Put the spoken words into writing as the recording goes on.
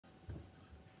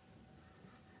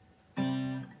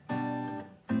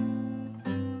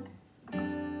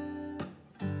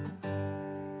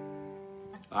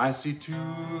I see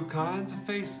two kinds of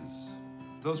faces,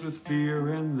 those with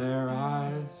fear in their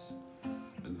eyes,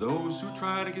 and those who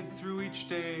try to get through each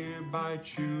day by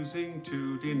choosing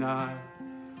to deny.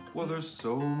 Well, there's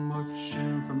so much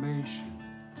information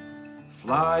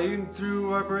flying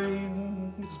through our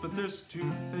brains, but there's two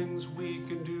things we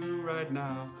can do right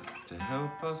now to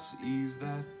help us ease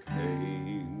that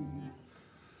pain.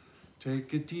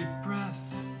 Take a deep breath,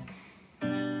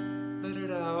 let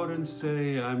it out and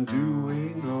say, I'm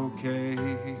doing okay.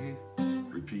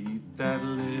 Repeat that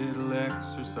little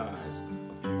exercise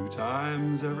a few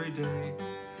times every day.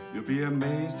 You'll be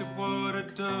amazed at what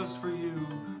it does for you.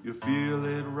 You'll feel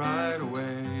it right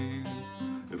away.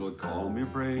 It'll calm your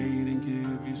brain and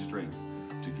give you strength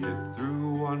to get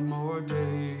through one more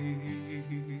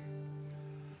day.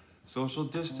 Social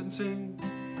distancing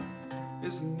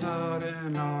is not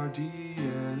in our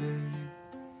DNA.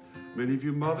 Many of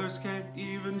you mothers can't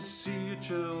even see your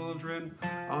children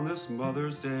on this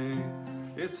Mother's Day.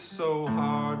 It's so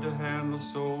hard to handle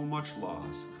so much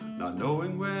loss, not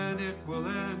knowing when it will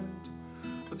end.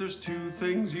 But there's two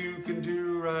things you can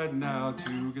do right now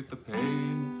to get the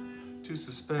pain to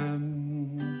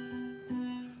suspend.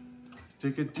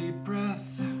 Take a deep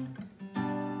breath,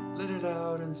 let it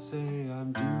out and say,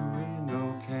 I'm doing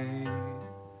okay.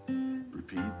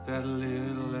 Repeat that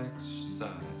little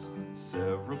exercise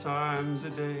several times a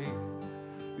day.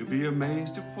 You'll be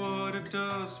amazed at what it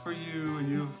does for you, and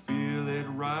you'll feel it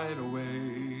right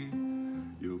away.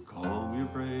 You'll calm your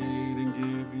brain and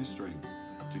give you strength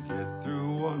to get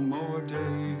through one more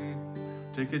day.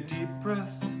 Take a deep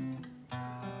breath,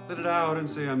 let it out and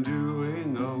say, I'm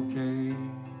doing okay.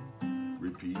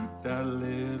 Repeat that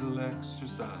little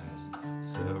exercise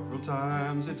several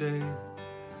times a day.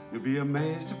 You'll be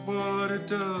amazed at what it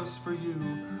does for you.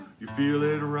 You feel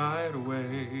it right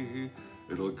away.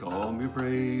 It'll calm your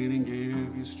brain and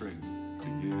give you strength to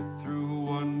get through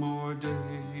one more day.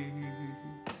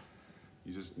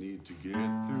 You just need to get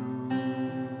through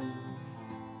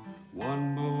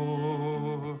one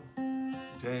more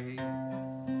day.